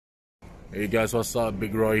Hey guys, what's up?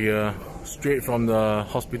 Big Roy here. Straight from the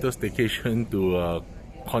hospital staycation to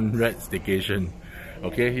Conrad Staycation.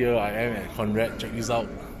 Okay, here I am at Conrad. Check this out.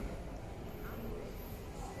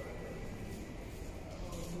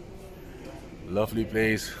 Lovely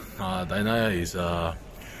place. Dinah is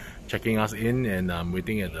checking us in, and I'm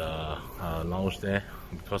waiting at the lounge there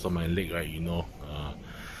because of my leg, right? You know.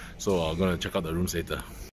 So I'm gonna check out the rooms later.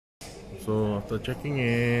 So after checking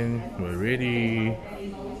in, we're ready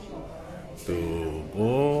to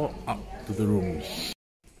go up to the rooms.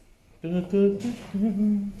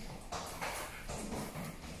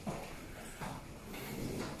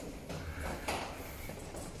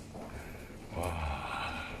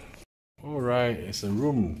 Wow. Alright, it's a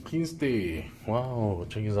room, clean stay. Wow,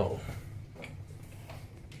 check this out.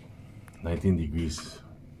 19 degrees,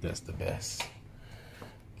 that's the best.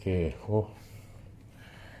 Okay, oh.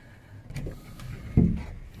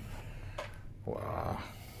 Wow.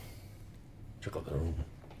 Check out the room.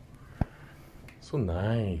 So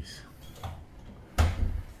nice.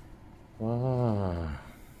 Wow.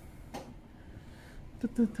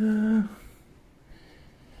 Da-da-da.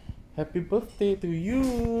 Happy birthday to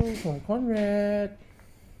you from Conrad.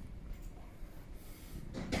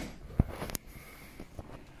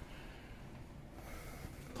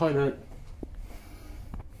 Toilet.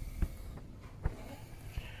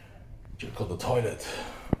 Check out the toilet.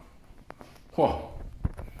 Wow.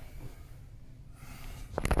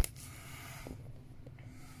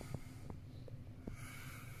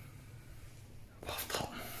 Bathtub.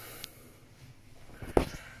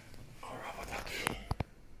 Ducky.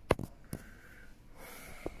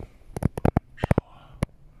 Shower.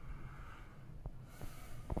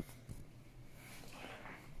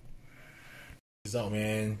 This out,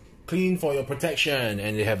 man. Clean for your protection,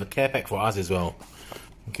 and they have a care pack for us as well.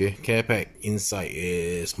 Okay, care pack inside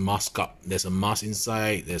is mask up. There's a mask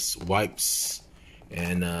inside. There's wipes,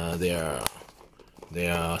 and their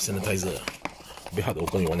sanitizer. A bit hard to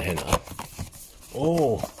open with one hand.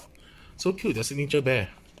 Oh, so cute! The signature bear.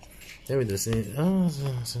 There with the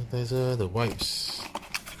sanitizer, the wipes.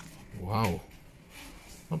 Wow,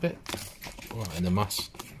 not bad. Wow, and the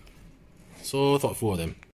mask. So thoughtful of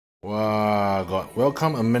them. Wow, got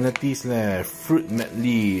welcome amenities left, fruit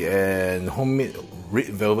medley and homemade red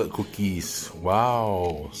velvet cookies.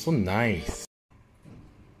 Wow, so nice.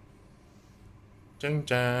 锵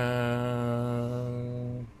锵！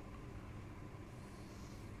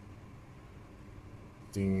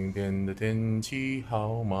今天的天气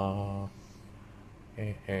好吗？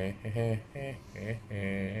嘿嘿嘿嘿嘿嘿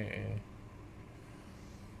嘿。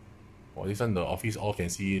Wow, this one the office all can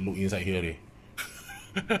see look inside here leh.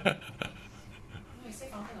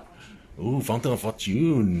 Oh, Fountain of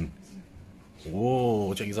Fortune.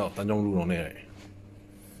 Whoa, check this out. Tanjong Rhu on there.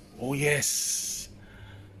 Oh yes,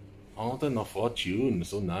 Fountain of Fortune.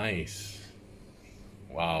 So nice.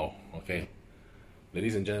 Wow. Okay,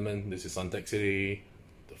 ladies and gentlemen, this is Suntec City,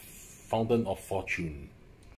 the Fountain of Fortune.